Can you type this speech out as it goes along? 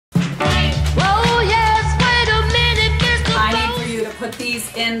put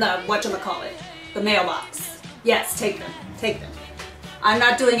these in the, whatchamacallit, the mailbox. Yes, take them, take them. I'm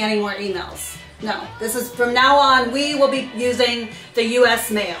not doing any more emails. No, this is, from now on, we will be using the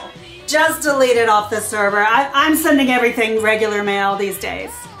US mail. Just delete it off the server. I'm sending everything regular mail these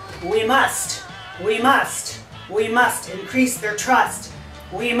days. We must increase their trust.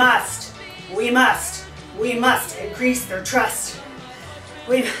 We must increase their trust.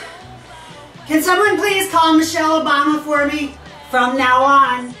 Can someone please call Michelle Obama for me? From now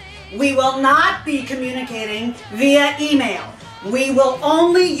on, we will not be communicating via email. We will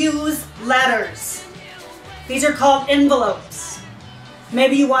only use letters. These are called envelopes.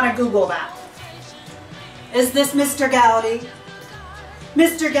 Maybe you want to Google that. Is this Mr. Gowdy?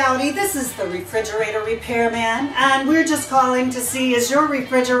 Mr. Gowdy, this is the refrigerator repairman, and we're just calling to see, is your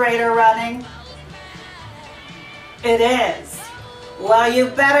refrigerator running? It is. Well, you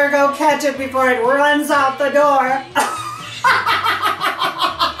better go catch it before it runs out the door.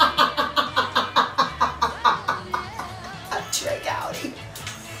 Mr. Gowdy.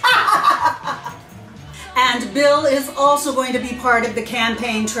 And Bill is also going to be part of the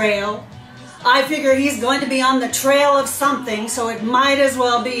campaign trail. I figure he's going to be on the trail of something, so it might as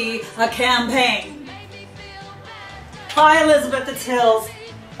well be a campaign. Hi, Elizabeth, it's Hills.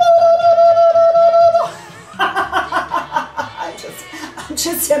 I'm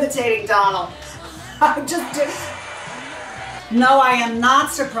just imitating Donald. No, I am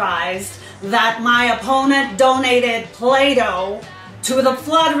not surprised that my opponent donated Play-Doh to the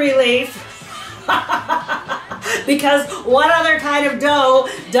flood relief. Because what other kind of dough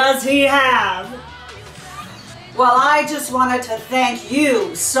does he have? Well, I just wanted to thank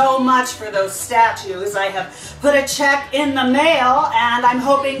you so much for those statues. I have put a check in the mail, and I'm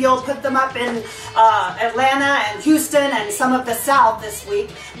hoping you'll put them up in Atlanta and Houston and some of the South this week.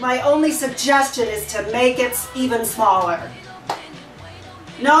 My only suggestion is to make it even smaller.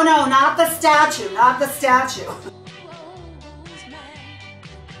 No, not the statue, not the statue.